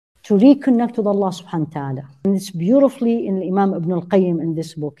to reconnect with Allah subhanahu wa ta'ala. And it's beautifully in Imam Ibn al-Qayyim in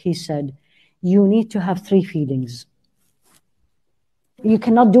this book, he said, you need to have 3 feelings. You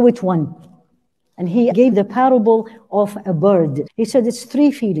cannot do it one. And he gave the parable of a bird. He said it's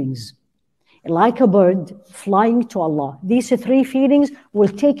 3 feelings. Like a bird flying to Allah. These 3 feelings will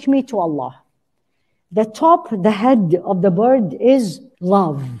take me to Allah. The top, the head of the bird is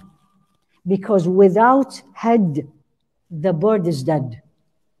love. Because without head, the bird is dead.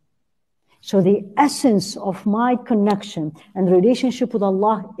 So the essence of my connection and relationship with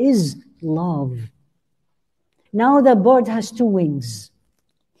Allah is love. Now the bird has 2 wings.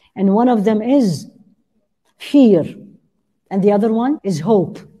 And one of them is fear. And the other one is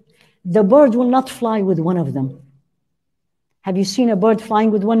hope. The bird will not fly with one of them. Have you seen a bird flying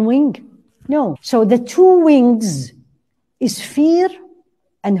with 1 wing? No. So the 2 wings is fear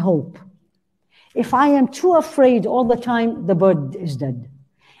and hope. If I am too afraid all the time, the bird is dead.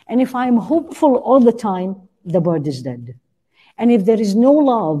 And if I am hopeful all the time, the bird is dead. And if there is no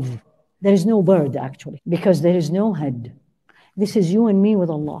love, there is no bird actually, because there is no head. This is you and me with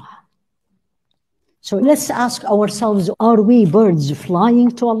Allah. So let's ask ourselves, are we birds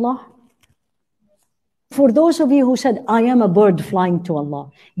flying to Allah? For those of you who said, I am a bird flying to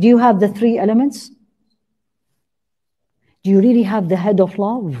Allah, do you have the 3 elements? Do you really have the head of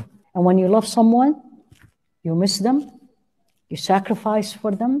love? And when you love someone, you miss them, you sacrifice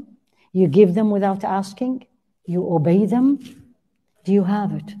for them, you give them without asking, you obey them. Do you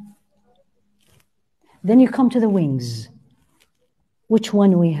have it? Then you come to the wings. Which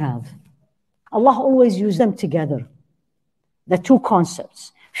one we have? Allah always uses them together. The 2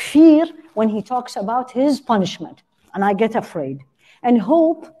 concepts. Fear when he talks about his punishment, and I get afraid. And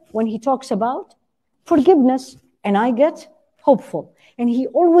hope when he talks about forgiveness, and I get hopeful. And he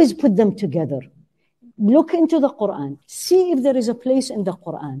always put them together. Look into the Quran. See if there is a place in the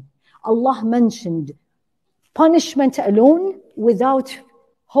Quran. Allah mentioned punishment alone without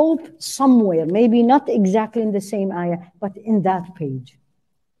hope somewhere. Maybe not exactly in the same ayah, but in that page.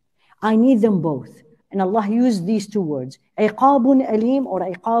 I need them both. And Allah used these 2 words. Iqabun alim or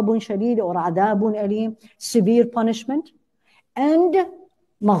iqabun shadid or adabun alim. Severe punishment. And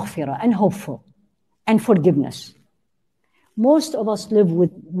maghfirah and hopeful. And forgiveness. Most of us live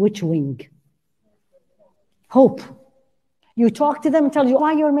with which wing? Hope. You talk to them and tell you,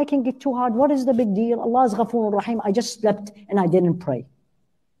 why you're making it too hard? What is the big deal? Allah is Ghafoor Rahim. I just slept and I didn't pray.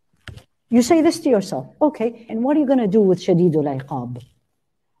 You say this to yourself. Okay, and what are you going to do with Shadidul Iqab?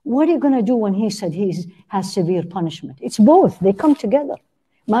 What are you going to do when he said he has severe punishment? It's both. They come together.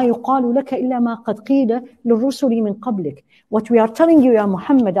 ما يقال لك إلا ما قد قيل للرسل من قبلك. What we are telling you, Ya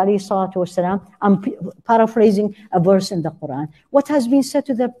Muhammad alayhi salatu wasalam, I'm paraphrasing a verse in the Quran. What has been said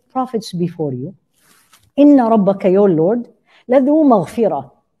to the prophets before you? Inna rabbaka, your Lord, ladhu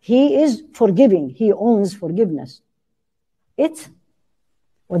maghfirah. He is forgiving. He owns forgiveness. It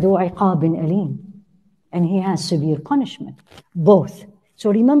وَذُو عِقَابٍ أَلِيمٍ. And he has severe punishment. Both.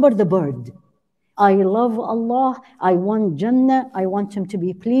 So remember the bird. I love Allah. I want Jannah. I want him to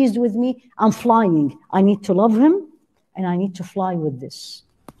be pleased with me. I'm flying. I need to love him and I need to fly with this.